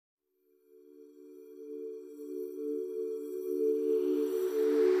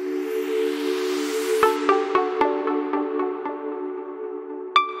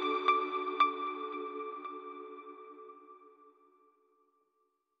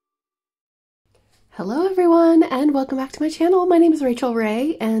Hello everyone and welcome back to my channel. My name is Rachel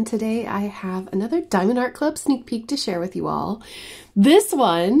Ray and today I have another Diamond Art Club sneak peek to share with you all. This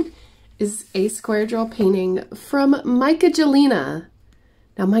one is a square drill painting from Myka Jelina.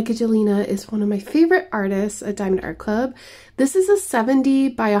 Now Myka Jelina is one of my favorite artists at Diamond Art Club. This is a 70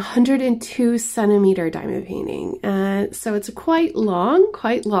 by 102 centimeter diamond painting, and so it's quite long,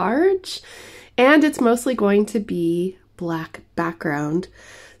 quite large, and it's mostly going to be black background.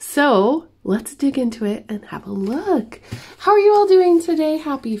 So let's dig into it and have a look. How are you all doing today?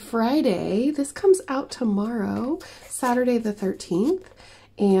 Happy Friday. This comes out tomorrow, Saturday the 13th,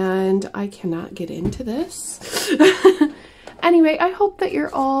 and I cannot get into this. Anyway, I hope that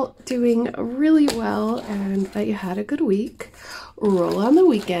you're all doing really well and that you had a good week. Roll on the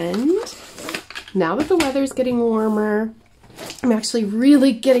weekend. Now that the weather's getting warmer, I'm actually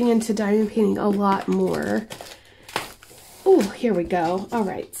really getting into diamond painting a lot more. Oh, here we go. All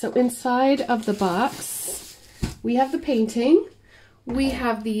right, so inside of the box, we have the painting, we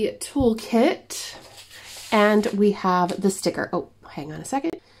have the toolkit, and we have the sticker. Oh, hang on a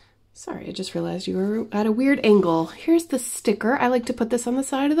second. Sorry, I just realized you were at a weird angle. Here's the sticker. I like to put this on the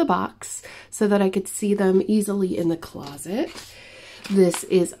side of the box so that I could see them easily in the closet. This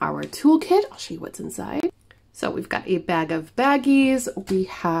is our toolkit. I'll show you what's inside. So we've got a bag of baggies, we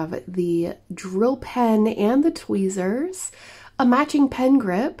have the drill pen and the tweezers, a matching pen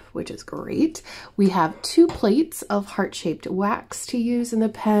grip, which is great. We have 2 plates of heart-shaped wax to use in the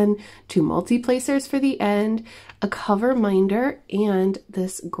pen, 2 multi-placers for the end, a cover minder, and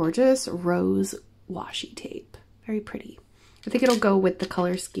this gorgeous rose washi tape. Very pretty. I think it'll go with the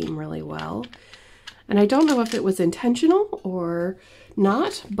color scheme really well. And I don't know if it was intentional or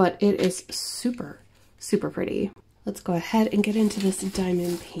not, but it is super pretty. Let's go ahead and get into this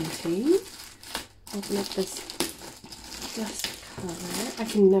diamond painting. Open up this dust cover. I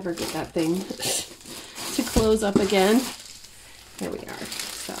can never get that thing to close up again. Here we are.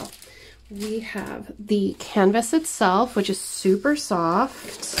 So we have the canvas itself, which is super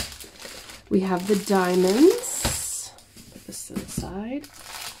soft. We have the diamonds. Put this to the side.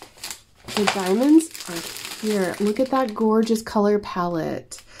 The diamonds are here. Look at that gorgeous color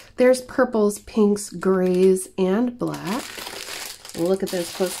palette. There's purples, pinks, grays, and black. We'll look at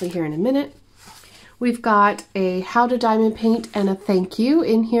those closely here in a minute. We've got a how to diamond paint and a thank you.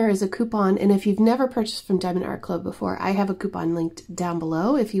 In here is a coupon, and if you've never purchased from Diamond Art Club before, I have a coupon linked down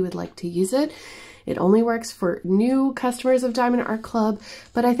below if you would like to use it. It only works for new customers of Diamond Art Club,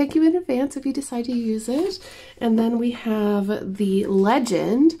 but I thank you in advance if you decide to use it. And then we have the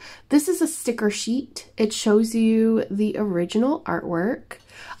legend. This is a sticker sheet. It shows you the original artwork.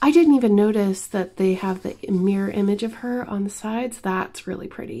 I didn't even notice that they have the mirror image of her on the sides. That's really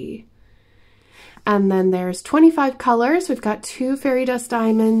pretty. And then there's 25 colors. We've got 2 fairy dust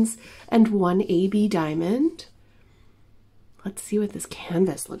diamonds and 1 AB diamond. Let's see what this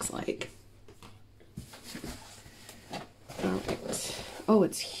canvas looks like. All right. Oh,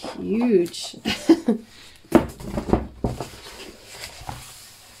 it's huge.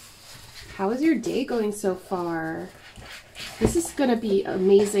 How is your day going so far? This is going to be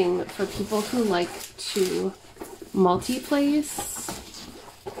amazing for people who like to multi-place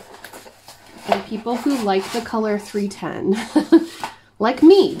and people who like the color 310, like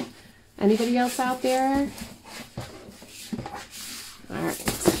me. Anybody else out there? All right,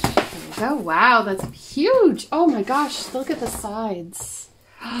 here we go. Wow, that's huge. Oh my gosh, look at the sides.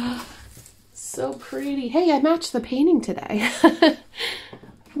 So pretty. Hey, I matched the painting today.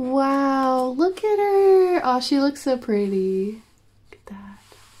 Wow, look at her. Oh, she looks so pretty. Look at that.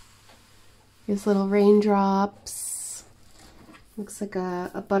 Here's little raindrops. Looks like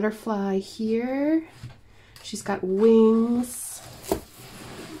a butterfly here. She's got wings.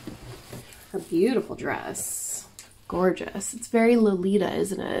 Her beautiful dress. Gorgeous. It's very Lolita,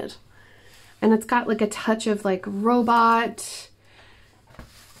 isn't it? And it's got like a touch of like robot,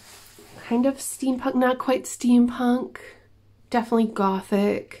 kind of steampunk, not quite steampunk. Definitely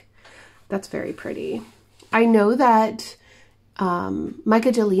gothic. That's very pretty. I know that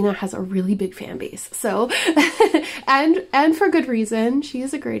Myka Jelina has a really big fan base, so and for good reason. She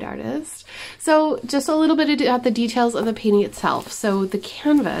is a great artist. So just a little bit about the details of the painting itself. So the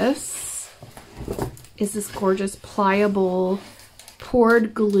canvas is this gorgeous pliable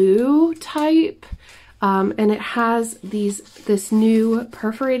poured glue type, and it has this new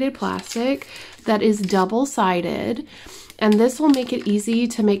perforated plastic that is double-sided. And this will make it easy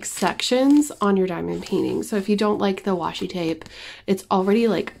to make sections on your diamond painting. So if you don't like the washi tape, it's already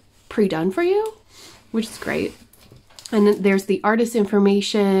like pre-done for you, which is great. And then there's the artist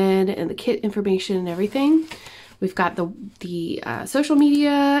information and the kit information and everything. We've got the social media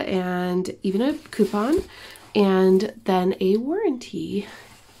and even a coupon, and then a warranty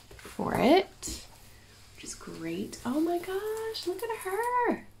for it, which is great. Oh my gosh, look at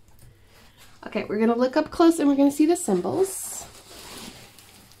her. Okay, we're gonna look up close and we're gonna see the symbols.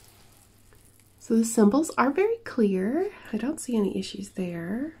 So the symbols are very clear. I don't see any issues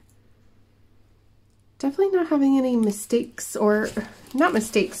there. Definitely not having any mistakes, or not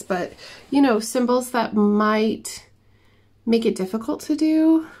mistakes, but you know, symbols that might make it difficult to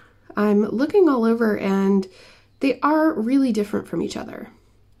do. I'm looking all over and they are really different from each other.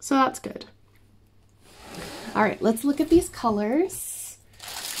 So that's good. All right, let's look at these colors.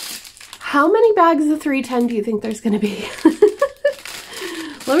 How many bags of 310 do you think there's gonna be?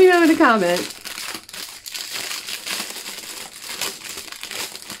 Let me know in a comment.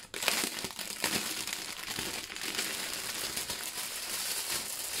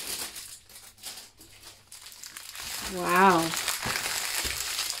 Wow.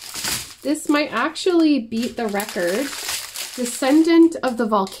 This might actually beat the record. Descendant of the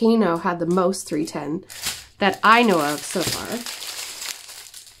Volcano had the most 310 that I know of so far.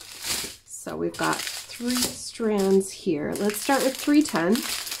 So we've got 3 strands here. Let's start with 310.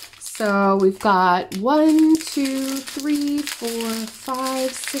 So we've got 1, 2, 3, 4,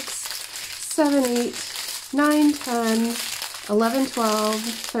 5, 6, 7, 8, 9, 10, 11, 12,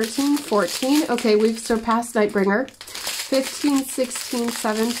 13, 14. Okay, we've surpassed Nightbringer. 15, 16,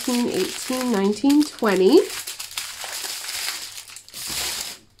 17, 18, 19, 20.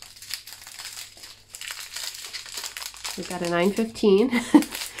 We've got a 915.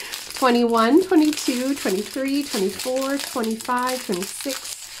 21, 22, 23, 24, 25,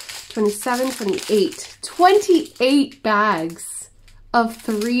 26, 27, 28. 28 bags of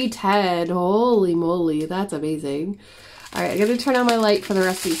 310. Holy moly, that's amazing. All right, I'm gonna turn on my light for the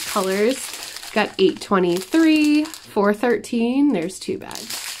rest of these colors. Got 823, 413, there's 2 bags.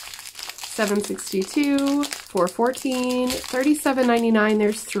 762, 414, 37.99,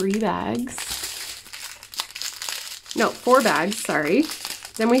 there's 3 bags. No, 4 bags, sorry.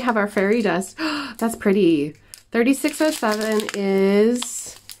 Then we have our fairy dust. That's pretty. 3607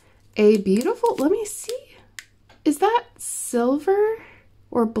 is a beautiful, let me see. Is that silver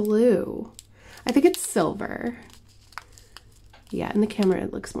or blue? I think it's silver. Yeah, in the camera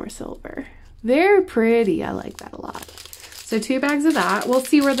it looks more silver. Very pretty, I like that a lot. So 2 bags of that. We'll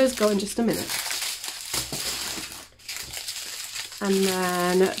see where those go in just a minute. And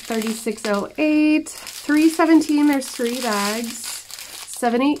then 3608, 317, there's 3 bags.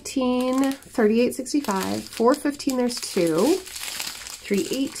 718, 3865, 415, there's 2.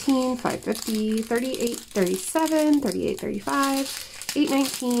 318, 550, 3837, 3835,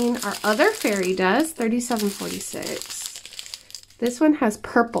 819. Our other fairy dust, 3746. This one has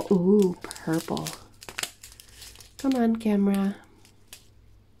purple. Ooh, purple. Come on, camera.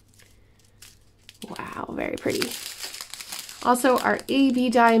 Wow, very pretty. Also, our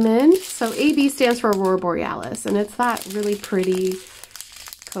AB diamond. So AB stands for Aurora Borealis, and it's that really pretty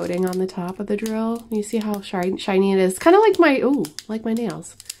coating on the top of the drill. You see how shiny it is? Kind of like like my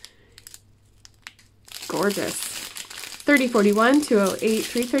nails. Gorgeous. 3041, 208,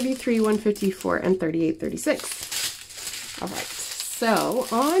 333, 154, and 3836. All right. So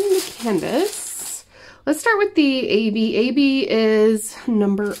on the canvas, let's start with the AB. AB is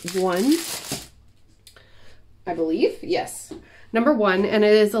number 1, I believe. Yes, number 1, and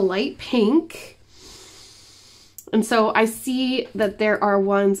it is a light pink. And so I see that there are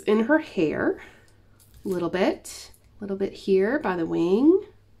ones in her hair, a little bit here by the wing.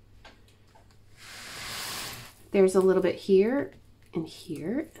 There's a little bit here and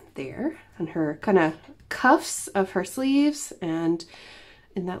here and there, and her kind of cuffs of her sleeves, and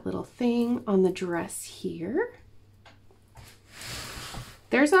in that little thing on the dress here.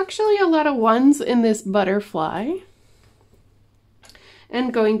 There's actually a lot of ones in this butterfly,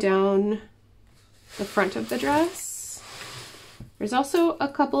 and going down the front of the dress. There's also a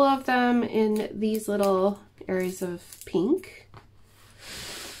couple of them in these little areas of pink.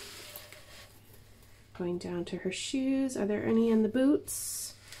 Going down to her shoes. Are there any in the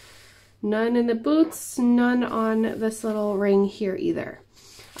boots? None in the boots, none on this little ring here either.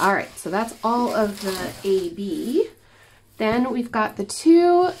 All right, so that's all of the AB. Then we've got the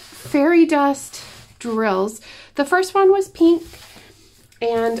 2 fairy dust drills. The first one was pink,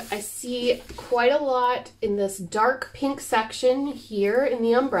 and I see quite a lot in this dark pink section here in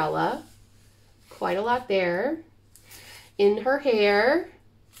the umbrella. Quite a lot there. In her hair,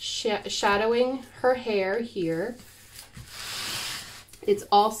 shadowing her hair here. It's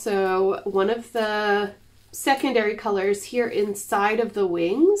also one of the secondary colors here inside of the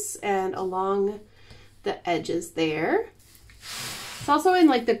wings and along the edges there. It's also in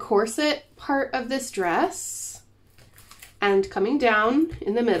like the corset part of this dress and coming down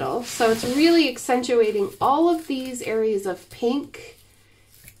in the middle. So it's really accentuating all of these areas of pink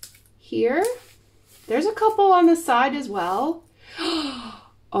here. There's a couple on the side as well.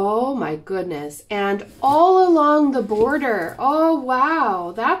 Oh my goodness. And all along the border. Oh,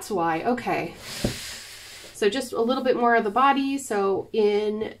 wow. That's why. Okay. So just a little bit more of the body. So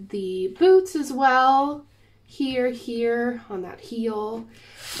in the boots as well. Here on that heel.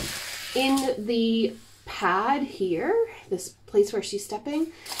 In the pad here, this place where she's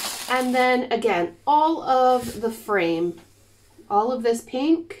stepping. And then again, all of the frame. All of this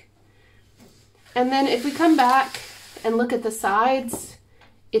pink. And then if we come back and look at the sides,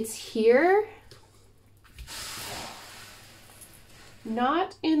 it's here.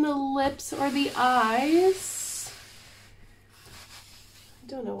 Not in the lips or the eyes. I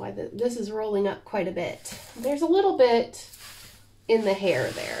don't know why this is rolling up quite a bit. There's a little bit in the hair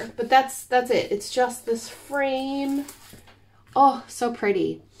there, but that's it. It's just this frame. Oh, so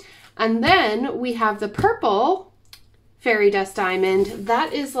pretty. And then we have the purple fairy dust diamond.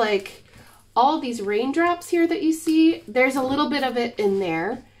 That is like all these raindrops here that you see. There's a little bit of it in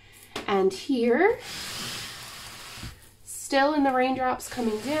there. And here, still in the raindrops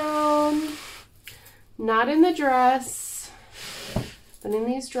coming down. Not in the dress, but in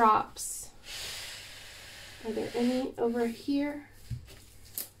these drops. Are there any over here?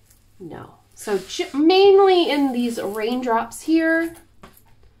 No. So mainly in these raindrops here.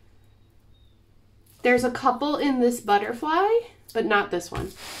 There's a couple in this butterfly, but not this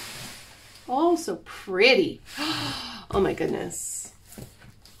one. Oh, so pretty. Oh my goodness.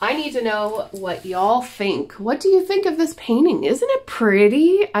 I need to know what y'all think. What do you think of this painting? Isn't it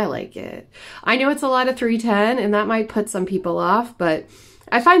pretty? I like it. I know it's a lot of 310 and that might put some people off, but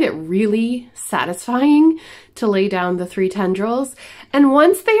I find it really satisfying to lay down the 3 tendrils. And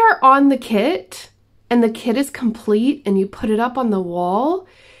once they are on the kit and the kit is complete and you put it up on the wall,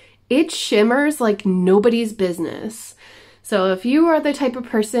 it shimmers like nobody's business. So if you are the type of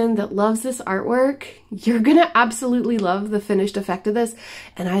person that loves this artwork, you're gonna absolutely love the finished effect of this.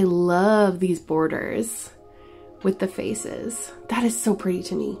 And I love these borders with the faces. That is so pretty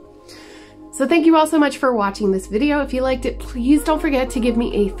to me. So thank you all so much for watching this video. If you liked it, please don't forget to give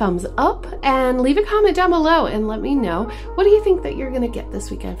me a thumbs up and leave a comment down below and let me know, what do you think that you're gonna get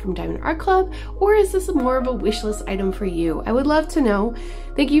this weekend from Diamond Art Club? Or is this more of a wish list item for you? I would love to know.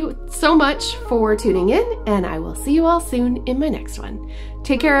 Thank you so much for tuning in, and I will see you all soon in my next one.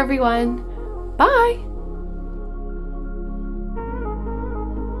 Take care, everyone. Bye.